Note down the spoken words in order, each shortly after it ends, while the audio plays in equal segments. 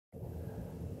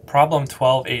Problem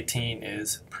 1218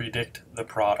 is predict the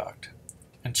product.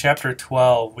 In chapter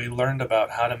 12 we learned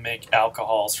about how to make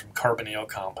alcohols from carbonyl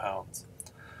compounds.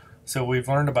 So we've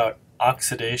learned about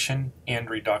oxidation and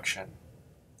reduction.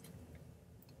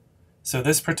 So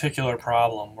this particular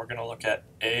problem we're going to look at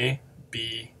A,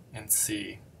 B, and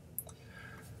C.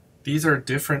 These are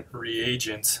different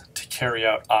reagents to carry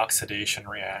out oxidation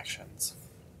reactions.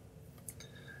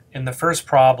 In the first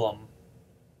problem,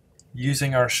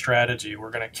 using our strategy,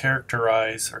 we're going to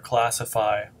characterize or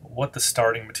classify what the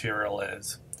starting material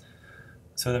is.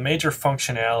 So the major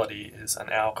functionality is an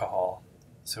alcohol.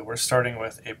 So we're starting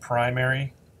with a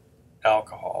primary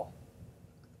alcohol.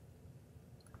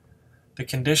 The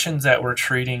conditions that we're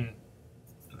treating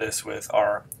this with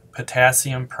are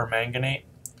potassium permanganate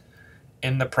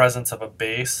in the presence of a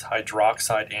base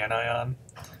hydroxide anion,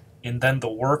 and then the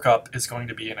workup is going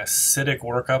to be an acidic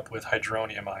workup with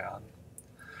hydronium ion.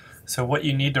 So what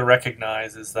you need to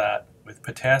recognize is that with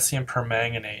potassium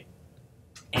permanganate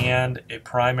and a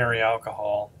primary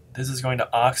alcohol, this is going to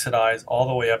oxidize all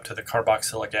the way up to the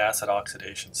carboxylic acid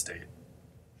oxidation state.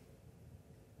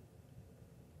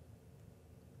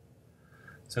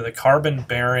 So the carbon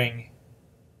bearing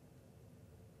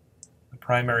the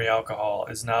primary alcohol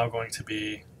is now going to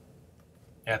be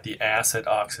at the acid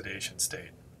oxidation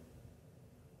state.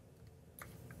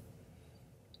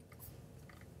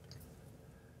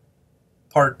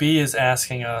 Part B is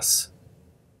asking us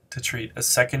to treat a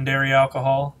secondary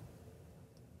alcohol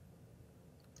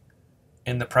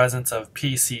in the presence of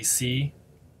PCC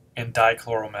and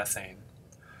dichloromethane.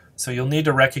 So you'll need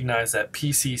to recognize that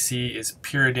PCC is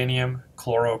pyridinium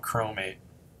chlorochromate.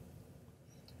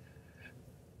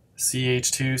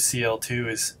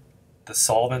 CH2Cl2 is the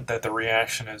solvent that the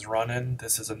reaction is run in.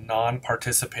 This is a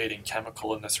non-participating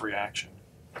chemical in this reaction.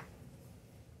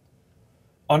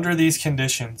 Under these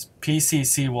conditions,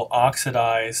 PCC will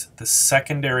oxidize the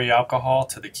secondary alcohol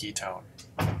to the ketone.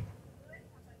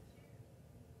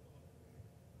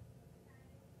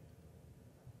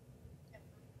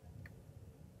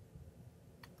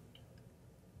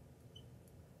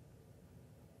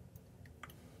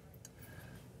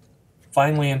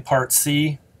 Finally, in part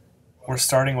C, we're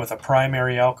starting with a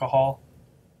primary alcohol.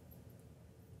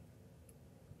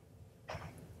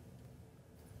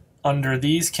 Under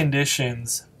these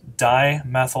conditions,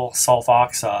 dimethyl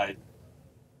sulfoxide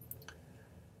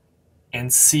and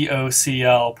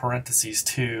COCl parentheses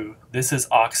 2, this is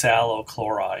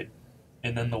oxalochloride,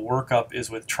 and then the workup is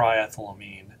with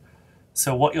triethylamine.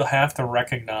 So what you'll have to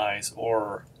recognize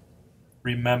or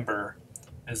remember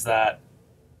is that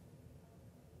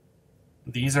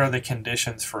these are the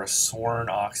conditions for a Swern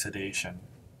oxidation.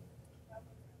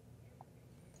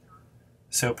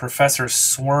 So Professor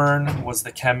Swern was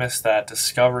the chemist that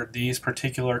discovered these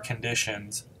particular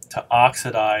conditions to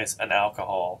oxidize an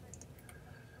alcohol.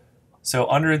 So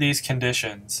under these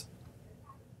conditions,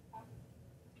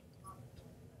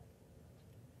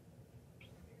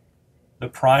 the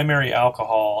primary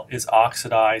alcohol is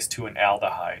oxidized to an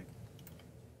aldehyde.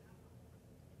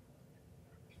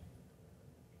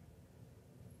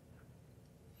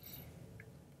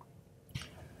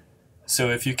 So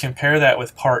if you compare that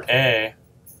with part A,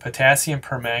 potassium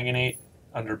permanganate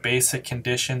under basic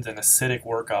conditions and acidic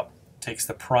workup takes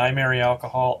the primary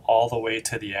alcohol all the way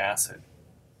to the acid.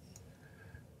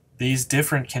 These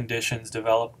different conditions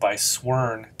developed by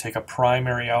Swern take a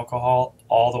primary alcohol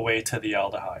all the way to the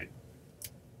aldehyde.